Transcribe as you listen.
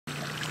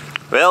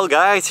Well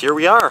guys, here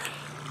we are.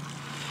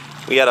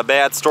 We had a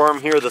bad storm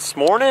here this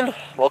morning.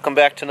 Welcome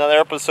back to another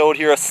episode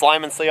here of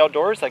Slime and Slay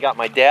Outdoors. I got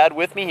my dad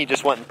with me. He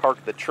just went and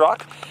parked the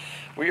truck.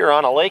 We are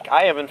on a lake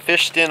I haven't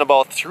fished in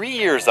about 3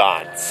 years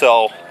on.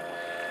 So,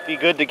 be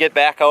good to get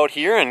back out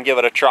here and give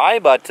it a try.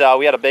 But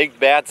we had a big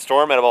bad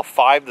storm at about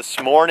 5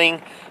 this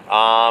morning.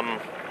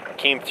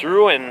 Came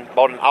through and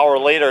about an hour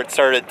later it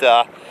started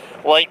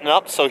lighten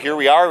up, so here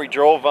we are. We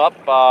drove up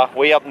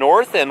way up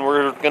north and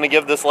we're gonna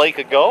give this lake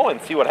a go and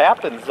see what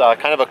happens.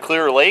 Kind of a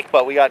clear lake,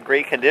 but we got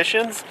great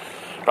conditions.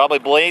 Probably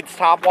blades,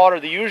 top water,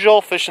 the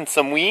usual, fishing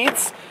some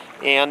weeds,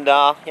 and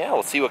yeah,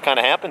 we'll see what kind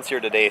of happens here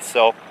today.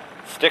 So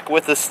stick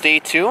with us, stay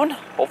tuned.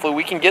 Hopefully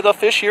we can get a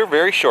fish here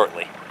very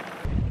shortly.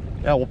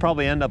 Yeah, we'll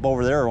probably end up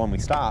over there when we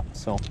stop,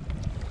 so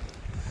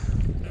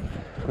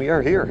we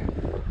are here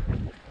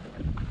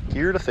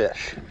to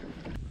fish.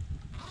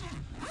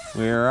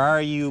 Where are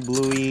you,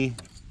 Bluey?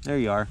 There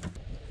you are.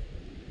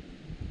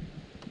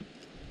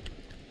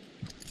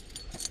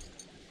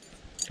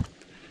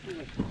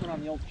 Put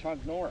on the old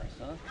Chug Norris,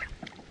 huh?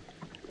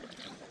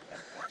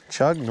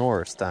 Chug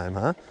Norris time,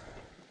 huh?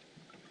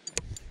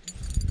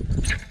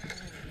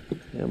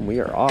 And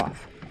we are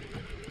off.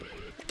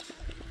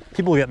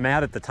 People get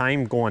mad at the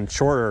time going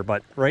shorter,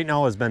 but right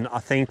now has been a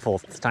thankful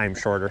time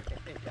shorter.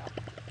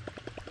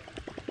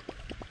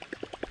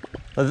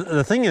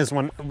 The thing is,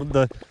 when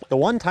the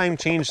one time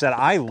change that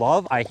I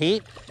love, I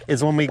hate,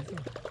 is when we...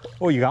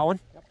 Oh, you got one?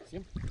 Yep, see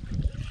him?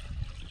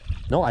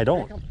 No, I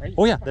don't.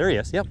 Oh yeah, there he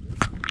is, yep.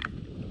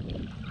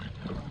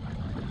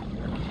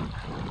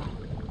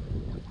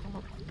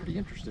 Pretty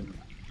interesting.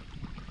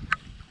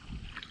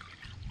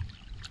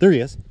 There he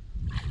is.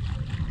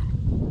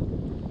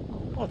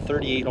 Oh,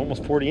 38,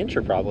 almost 40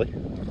 incher probably.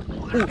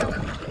 Ooh.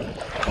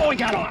 Oh, he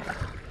got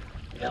off!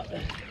 Yep.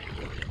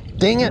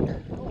 Dang it!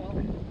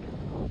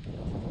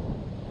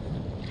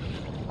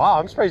 Wow,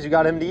 I'm surprised you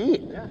got him to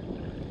eat. Yeah.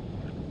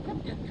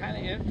 I'm getting kind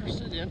of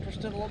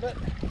interested a little bit.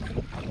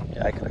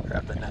 Yeah, I could have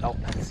grabbed the net out.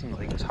 It seemed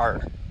like it was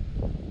hard.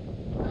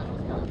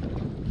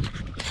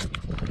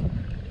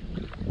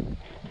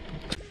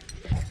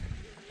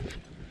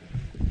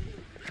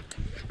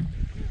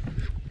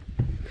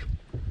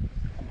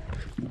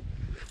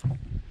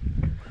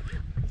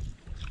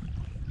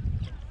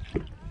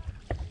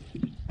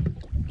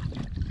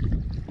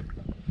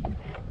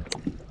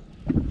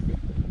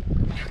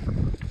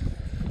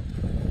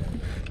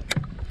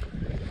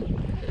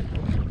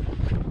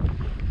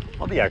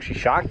 I'll be actually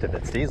shocked if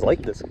it stays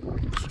like this.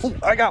 Oh,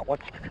 I got one.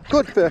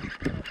 Good fish.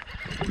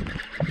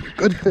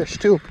 Good fish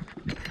too.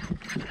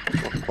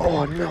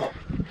 Oh no.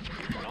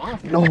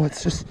 No,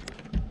 it's just...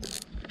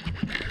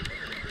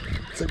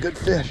 It's a good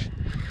fish.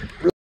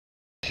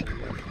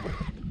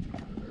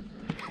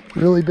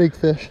 Really big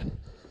fish.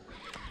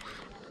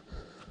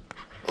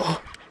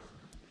 Oh.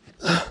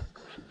 Yeah,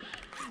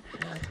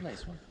 that's a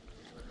nice one.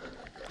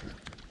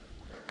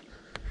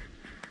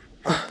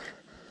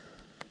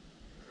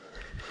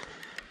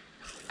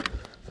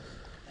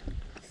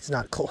 He's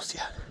not close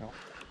yet. No.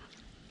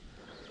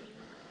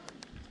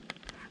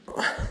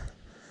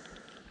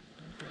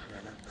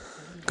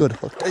 Good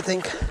hooked, I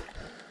think.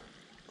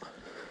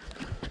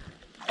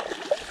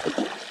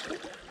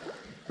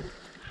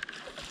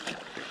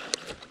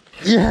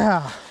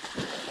 Yeah,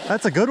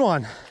 that's a good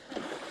one.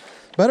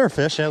 Better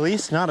fish at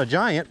least, not a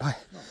giant,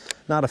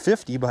 not a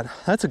 50, but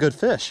that's a good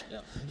fish.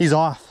 Yep. He's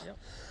off. Yep.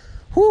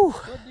 Whew.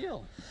 Good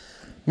deal.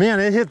 Man,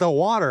 it hit the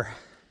water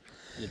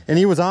and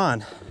he was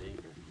on.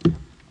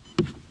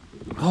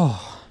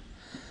 Oh,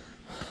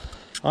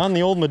 on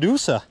the old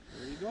Medusa.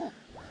 There you go.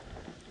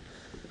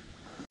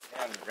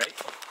 Right?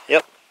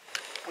 Yep.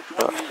 Which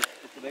one is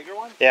the bigger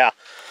one? Yeah.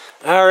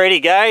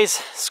 Alrighty guys,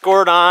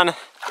 scored on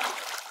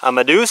a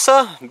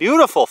Medusa.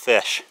 Beautiful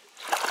fish.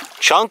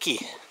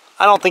 Chunky.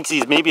 I don't think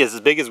he's maybe as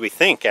big as we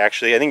think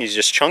actually. I think he's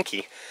just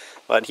chunky.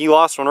 But he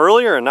lost one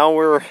earlier and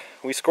now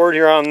we scored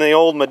here on the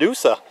old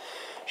Medusa.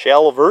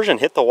 Shallow version,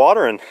 hit the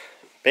water and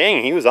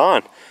bang, he was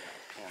on.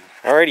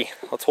 Alrighty,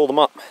 let's hold him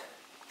up.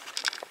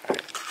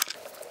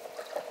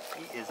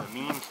 He is a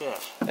mean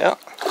fish. Yeah.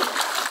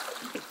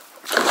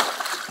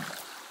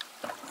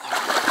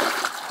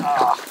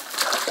 Oh,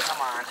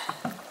 come on.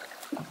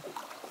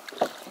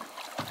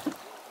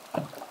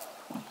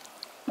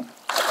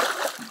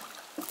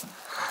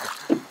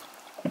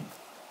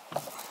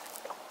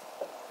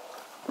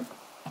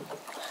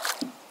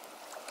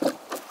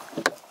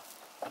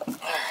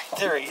 Alright,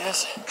 there he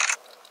is.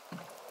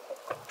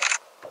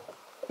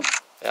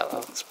 Yeah, that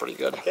looks pretty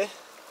good. Okay.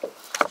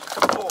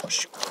 Oh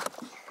shoot.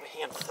 My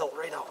hand fell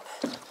right out.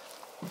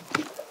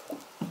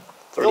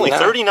 39. Only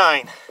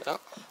 39. Yeah.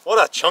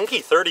 What a chunky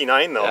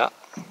 39 though. Yeah.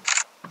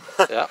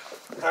 Yeah.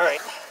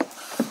 Alright.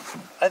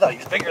 I thought he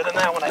was bigger than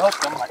that when I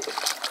hooked him.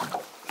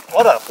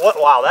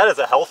 Wow, that is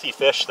a healthy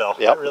fish though.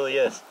 Yep. It really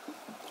is.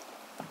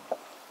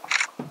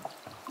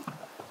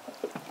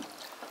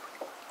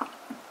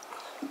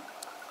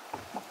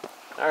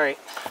 Alright,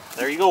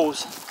 there he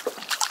goes.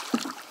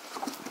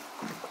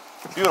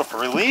 Beautiful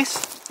release.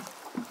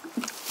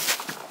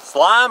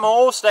 Slime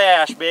O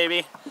Stache,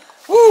 baby.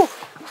 Woo!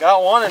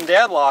 got one and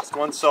Dad lost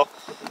one, so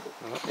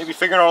maybe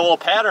figuring out a little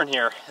pattern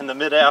here in the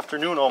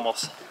mid-afternoon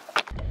almost.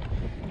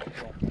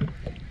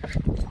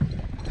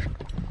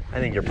 I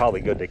think you're probably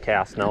good to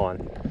cast now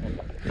on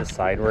this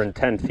side. We're in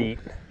 10 feet.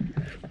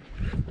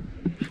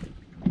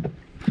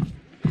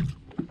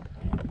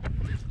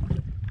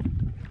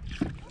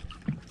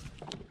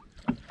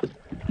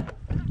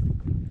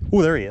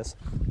 Ooh, there he is.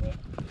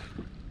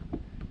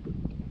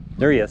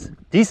 There he is.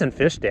 Decent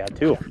fish, Dad,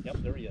 too. Yep,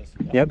 there he is.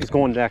 Yep, he's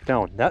going back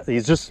down.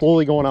 He's just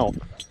slowly going out.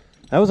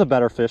 That was a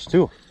better fish,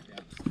 too.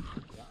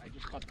 Yeah, I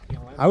just got the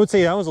tail end. I would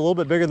say that was a little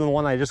bit bigger than the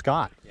one I just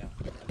got. Yeah.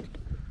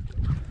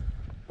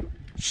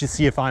 Should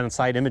see if on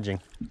side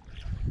imaging.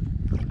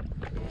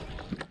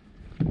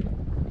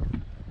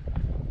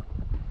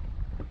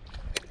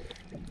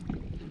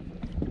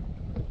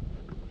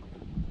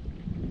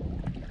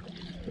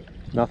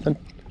 Nothing.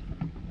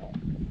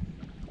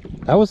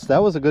 That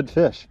was a good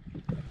fish.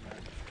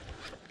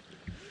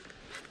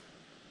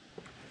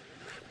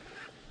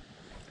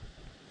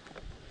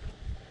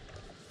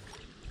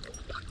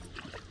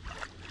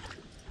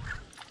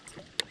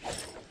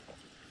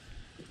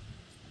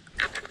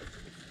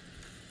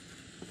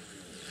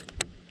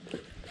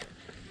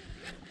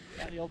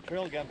 Yeah, the old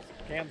trail cam's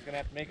gonna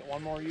have to make it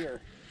one more year.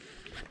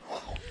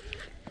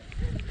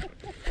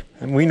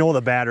 And we know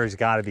the battery's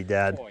got to be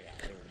dead. Oh yeah.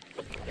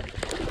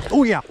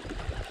 Oh yeah.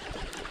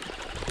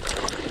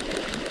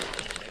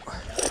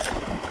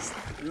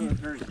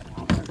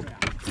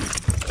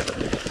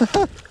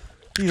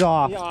 He's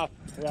off. Yeah,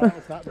 that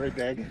was not very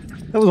big.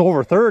 That was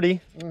over 30.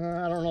 I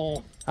don't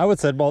know. I would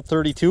say about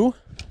 32.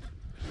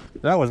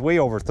 That was way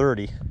over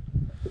 30.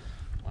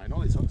 I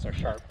know these hooks are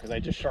sharp because I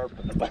just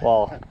sharpened them.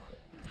 Well,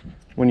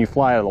 when you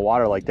fly out of the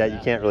water like that, you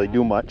can't really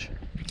do much.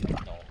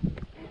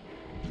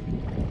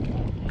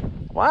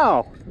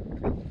 Wow.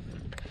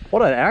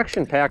 What an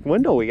action-packed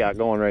window we got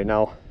going right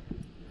now.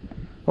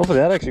 Hopefully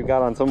that actually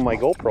got on some of my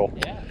GoPro.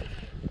 Yeah.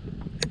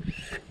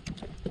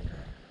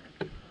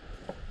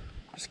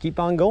 Just keep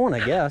on going, I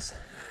guess.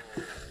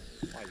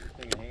 Why, you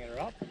thinking of hanging her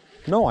up?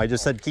 No, I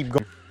just said keep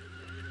going.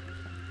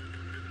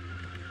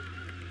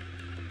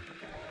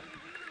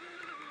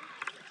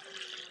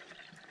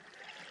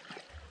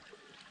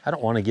 I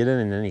don't want to get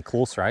in any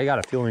closer. I got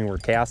a feeling we're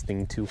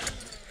casting to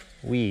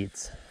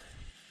weeds.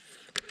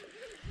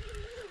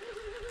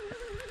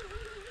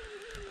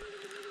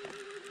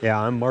 Yeah,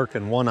 I'm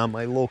marking one on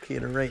my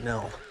locator right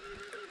now.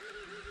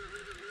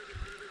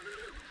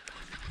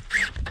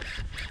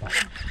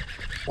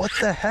 What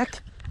the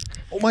heck?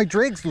 Oh, my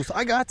drag's loose.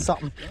 I got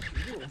something.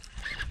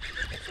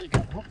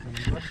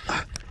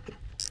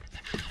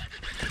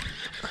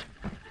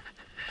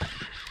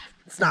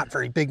 It's not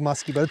very big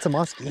musky, but it's a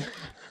musky.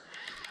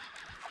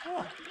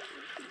 Oh,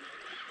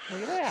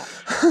 look at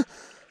that.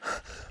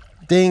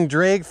 Dang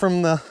drag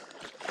from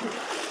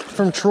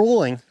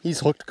trolling. He's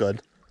hooked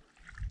good.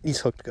 He's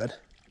hooked good.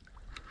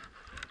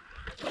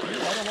 I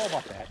don't know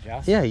about that,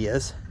 Jeff. Yeah, he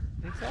is.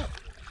 I think so.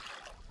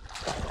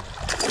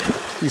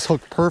 He's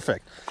hooked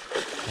perfect.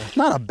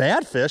 Not a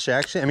bad fish,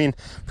 actually. I mean,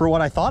 for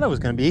what I thought it was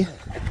going to be.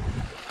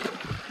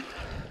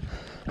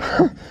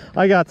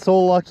 I got so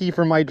lucky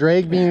for my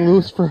drag being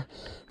loose for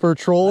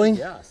trolling.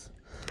 Yes.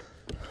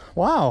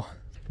 Wow.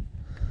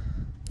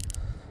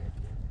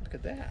 Look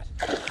at that.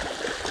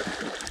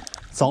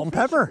 Salt and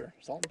pepper.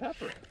 Salt and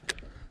pepper.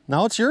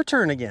 Now it's your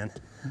turn again.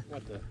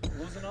 What, to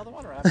lose another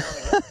one or have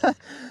another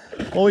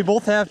hit? Well, we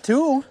both have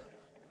two.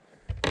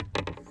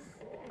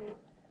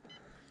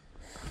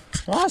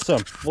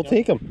 Awesome. We'll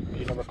take them.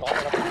 You never call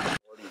it up?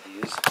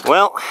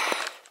 Well,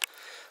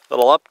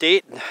 little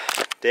update.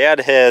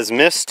 Dad has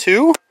missed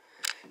two,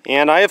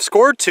 and I have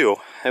scored two.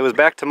 It was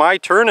back to my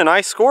turn, and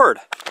I scored.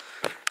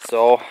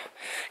 So,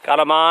 got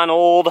him on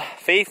Old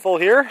Faithful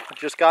here.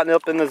 Just gotten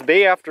up in this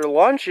bay after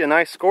lunch, and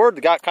I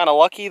scored. Got kind of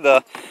lucky.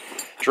 The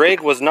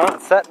drag was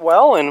not set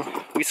well, and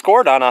we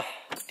scored on a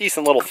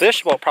decent little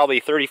fish, about probably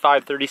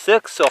 35,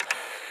 36. So,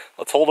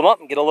 let's hold him up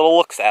and get a little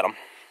looks at him.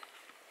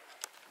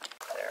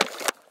 There.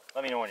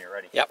 Let me know when you're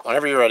ready. Yep,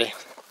 whenever you're ready.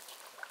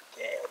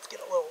 Okay, let's get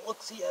a little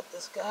look-see at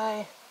this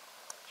guy.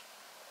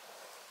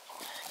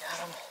 Got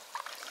him.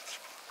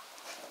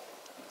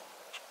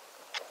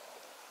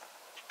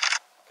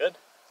 Good?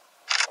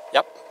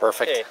 Yep,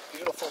 perfect. Okay,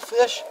 beautiful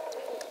fish.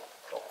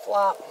 Don't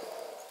flop.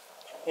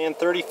 And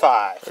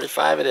 35.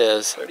 35 it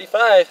is.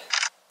 35.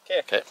 Okay,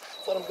 Okay.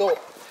 let's let him go.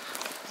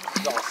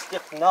 He's all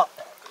stiffened up.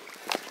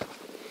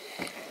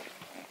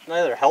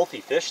 Another healthy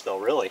fish though,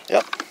 really.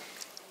 Yep.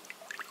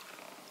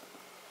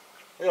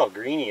 Look how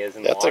green he is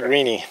in the That's water. a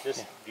greenie.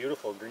 Just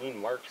beautiful green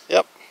marks.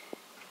 Yep.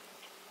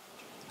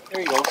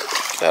 There you go.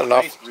 That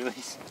enough. Nice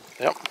release.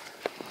 Yep.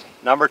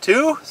 Number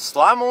 2,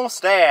 O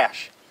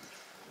Stache.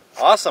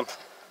 Awesome.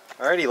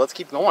 Alrighty, let's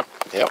keep going.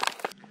 Yep.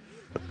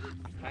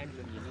 Times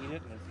when you need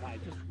it, and I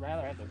just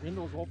rather have the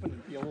windows open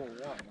and be a little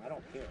warm. I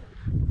don't care.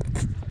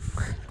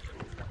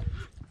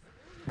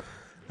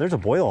 There's a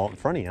boil out in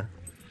front of you.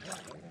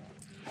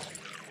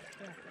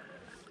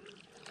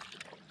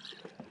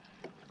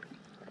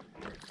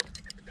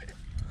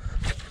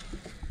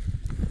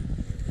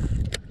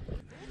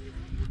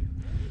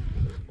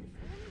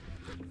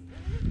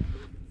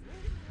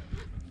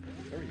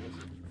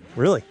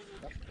 Really?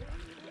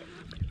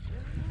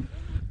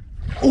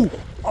 Oh,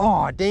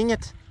 oh, dang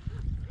it.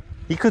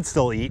 He could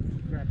still eat.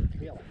 Grab the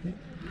tail.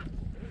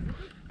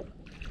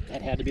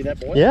 That had to be that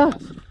boy. Yeah.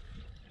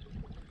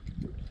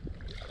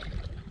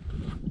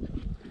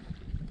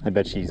 I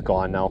bet she's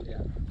gone now. Yeah.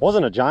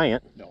 Wasn't a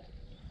giant. No.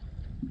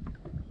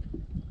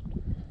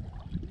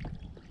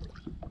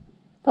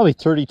 Probably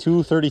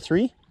 32,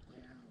 33. Yeah.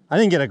 I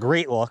didn't get a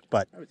great look,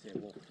 but I would say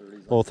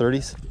low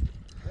 30s.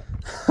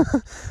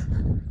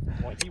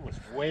 Boy, he was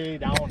way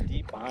down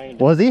deep behind.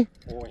 Was he?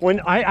 Boy. When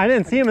I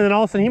didn't see him, and then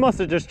all of a sudden he must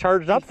have just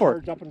charged up for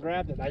it. Charged up and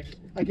grabbed it.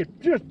 I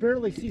could just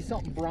barely see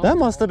something brown. That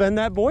must have been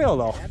that boil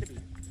though. Had to be.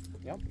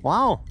 Yep.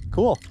 Wow,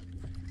 cool.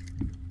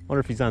 Wonder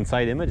if he's on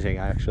site imaging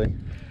actually.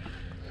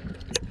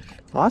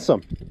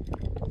 Awesome.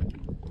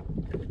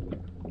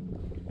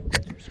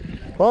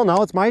 Well,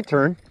 now it's my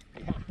turn.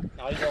 Yeah.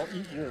 Now you don't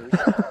eat yours.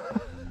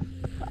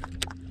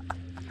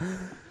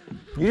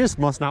 You just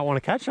must not want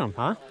to catch them,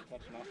 huh? I'll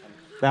catch nothing.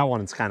 That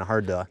one's kind of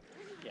hard to...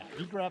 Yeah,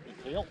 he grabbed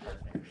the tail part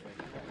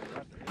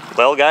actually.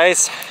 Well,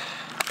 guys,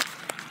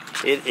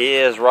 it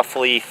is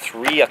roughly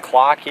 3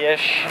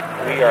 o'clock-ish.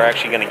 We are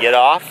actually going to get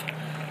off,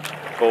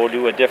 go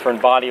do a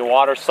different body of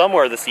water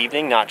somewhere this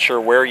evening. Not sure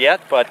where yet,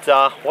 but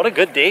what a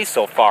good day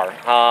so far.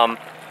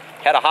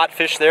 Had a hot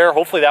fish there.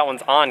 Hopefully that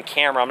one's on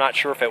camera. I'm not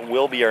sure if it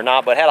will be or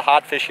not, but had a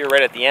hot fish here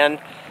right at the end.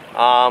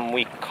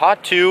 We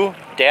caught 2.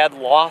 Dad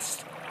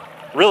lost.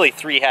 Really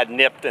 3 had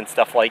nipped and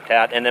stuff like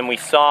that. And then we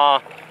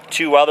saw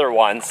 2 other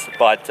ones.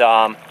 But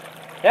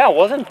yeah, it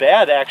wasn't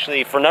bad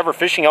actually for never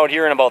fishing out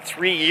here in about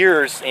 3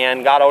 years,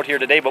 and got out here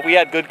today. But we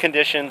had good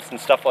conditions and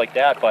stuff like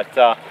that.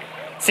 But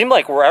seemed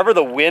like wherever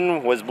the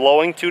wind was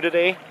blowing to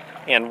today,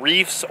 and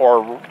reefs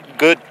or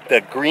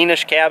the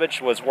greenish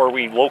cabbage was where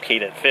we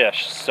located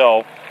fish.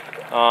 So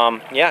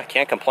yeah,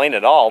 can't complain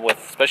at all, with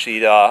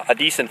especially a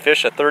decent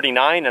fish at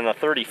 39 and a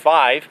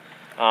 35.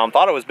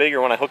 Thought it was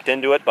bigger when I hooked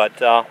into it,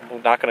 but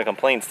I'm not going to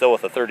complain still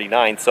with a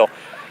 39. So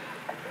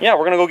yeah,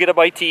 we're going to go get a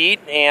bite to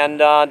eat, and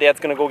Dad's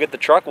going to go get the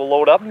truck. We'll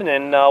load up, and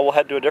then we'll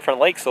head to a different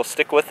lake. So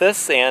stick with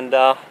this, and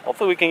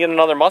hopefully we can get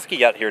another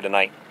muskie out here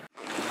tonight.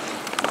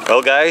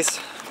 Well, guys,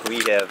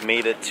 we have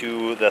made it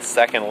to the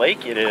second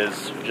lake. It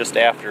is just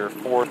after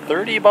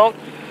 4:30 about.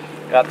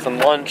 Got some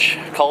lunch,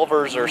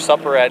 Culver's or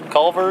supper at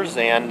Culver's,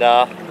 and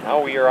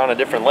now we are on a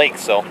different lake.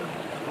 So,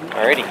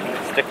 alrighty,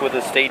 stick with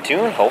us, stay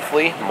tuned.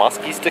 Hopefully,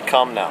 muskies to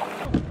come now.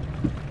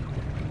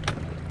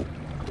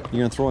 You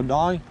gonna throw a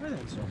dog? I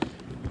think so.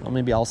 Well,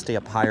 maybe I'll stay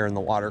up higher in the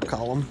water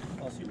column.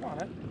 Unless you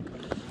want it.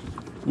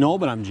 No,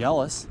 but I'm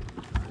jealous.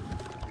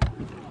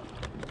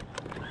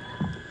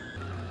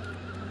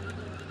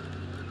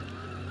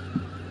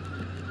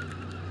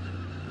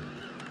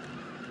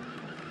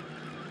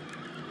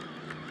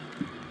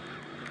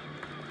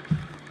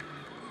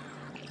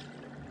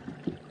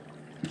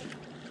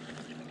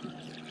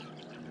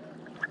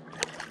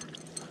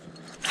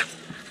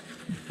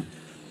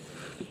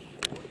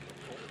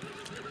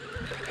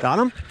 Got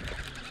him?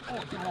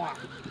 Oh, get off.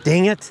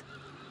 Dang it.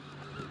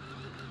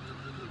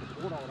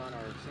 Hold out on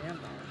our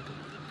sandbar.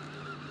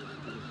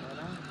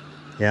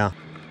 Yeah.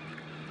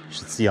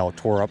 Should see how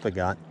tore up it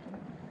got.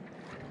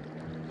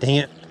 Dang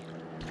it.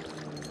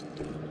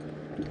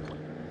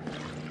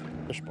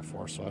 Fish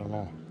before, so I don't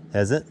know.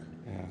 Has it?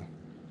 Yeah.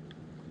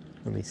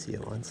 Let me see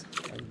it once.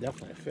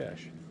 Definitely a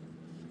fish.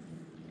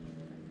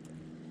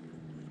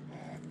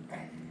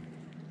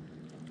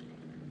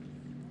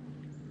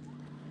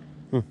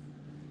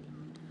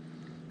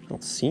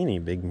 Don't see any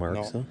big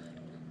marks, No.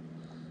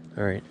 huh?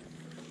 All right.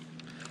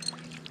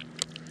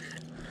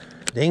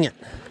 Dang it.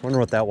 Wonder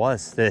what that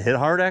was. Did it hit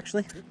hard,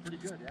 actually? Pretty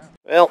good, yeah.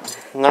 Well,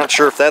 not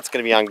sure if that's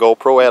going to be on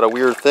GoPro. I had a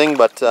weird thing,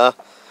 but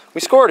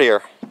we scored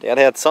here. Dad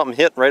had something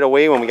hit right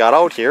away when we got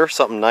out here.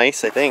 Something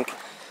nice, I think.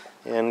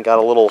 And got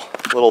a little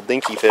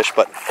dinky fish,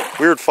 but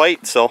weird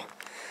fight, so.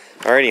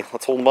 Alrighty,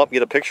 let's hold him up,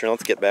 get a picture, and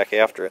let's get back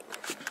after it.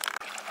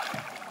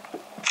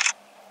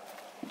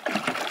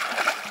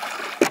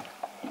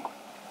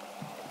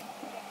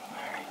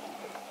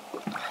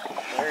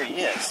 There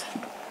he is.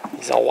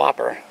 He's a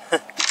whopper.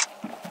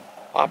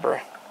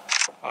 Whopper.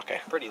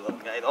 Okay. Pretty little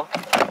guy though.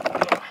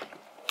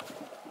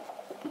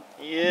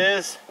 He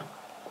is.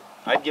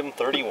 I'd give him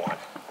 31.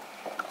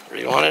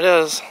 31 it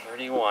is.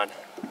 31.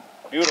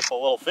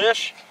 Beautiful little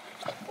fish.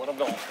 Let him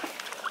go.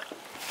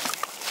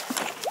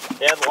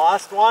 Dad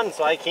lost one,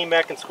 so I came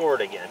back and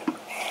scored again.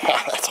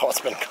 That's how it's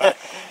been going.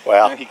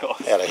 Well, There he goes.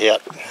 had a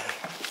hit.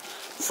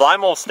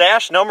 Slime O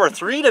Stache number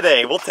 3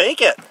 today. We'll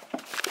take it.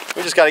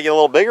 We just got to get a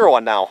little bigger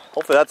one now.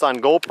 Hopefully that's on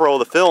GoPro,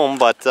 the film,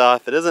 but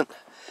if it isn't,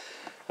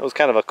 it was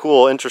kind of a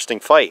cool, interesting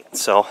fight.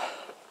 So,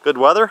 good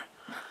weather.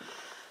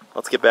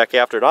 Let's get back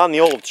after it on the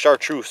old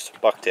chartreuse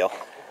bucktail.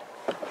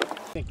 I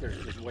think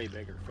there's way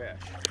bigger fish,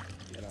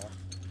 you know.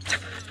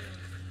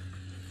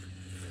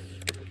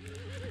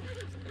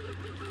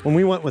 When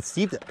we went with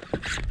Steve,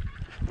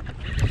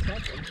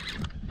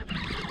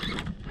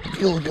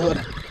 Feels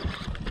good.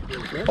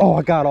 oh,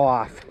 I got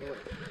off.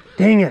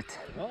 Dang it.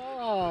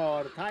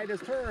 Oh, the tide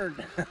has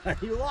turned.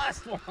 You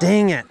lost one.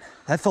 Dang it.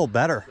 That felt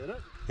better. Did it?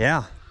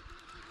 Yeah.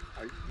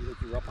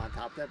 You were up on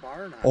top of that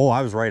bar or not? Oh,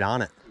 I was right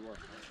on it. You were.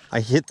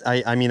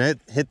 I mean, it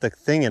hit the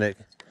thing and it.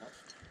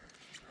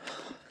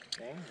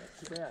 Dang,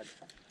 that's too bad.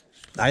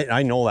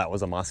 I know that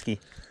was a muskie.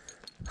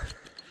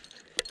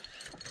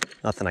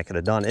 Nothing I could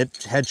have done.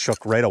 It head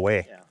shook right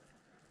away. Yeah.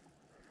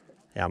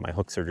 Yeah, my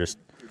hooks are just.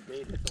 Your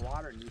bait hit the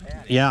water and you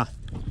had it. Yeah.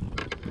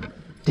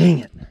 Dang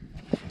it.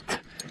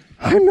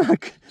 I'm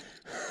not.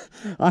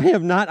 I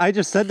have not. I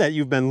just said that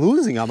you've been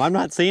losing them. I'm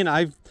not saying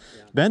I've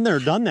been there,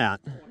 done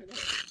that.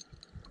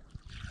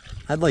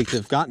 I'd like to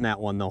have gotten that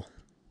one though.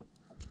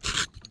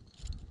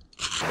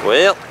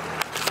 Well,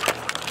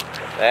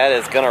 that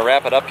is gonna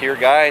wrap it up here,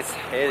 guys.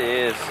 It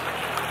is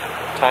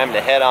time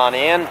to head on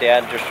in.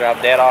 Dad just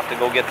dropped Dad off to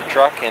go get the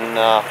truck and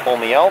pull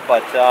me out,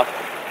 but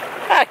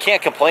I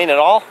can't complain at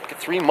all.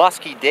 3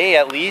 musky day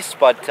at least,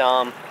 but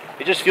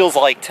it just feels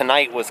like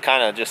tonight was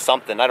kind of just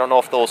something. I don't know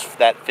if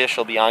that fish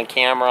will be on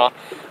camera,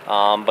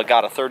 but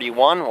got a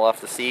 31. We'll have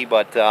to see,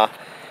 but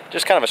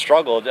just kind of a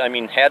struggle. I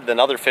mean, had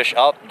another fish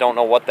up, don't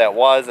know what that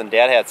was, and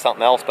Dad had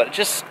something else, but it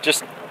just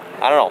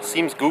I don't know,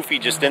 seems goofy.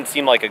 Just didn't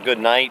seem like a good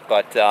night,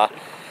 but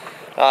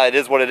it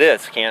is what it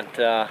is. Can't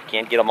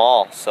get them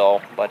all.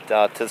 So, but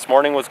this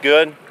morning was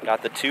good.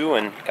 Got the 2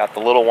 and got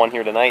the little one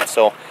here tonight.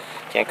 So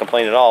can't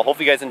complain at all. Hope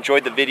you guys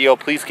enjoyed the video.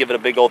 Please give it a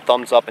big old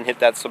thumbs up and hit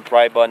that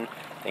subscribe button.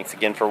 Thanks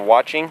again for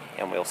watching,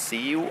 and we'll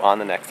see you on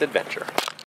the next adventure.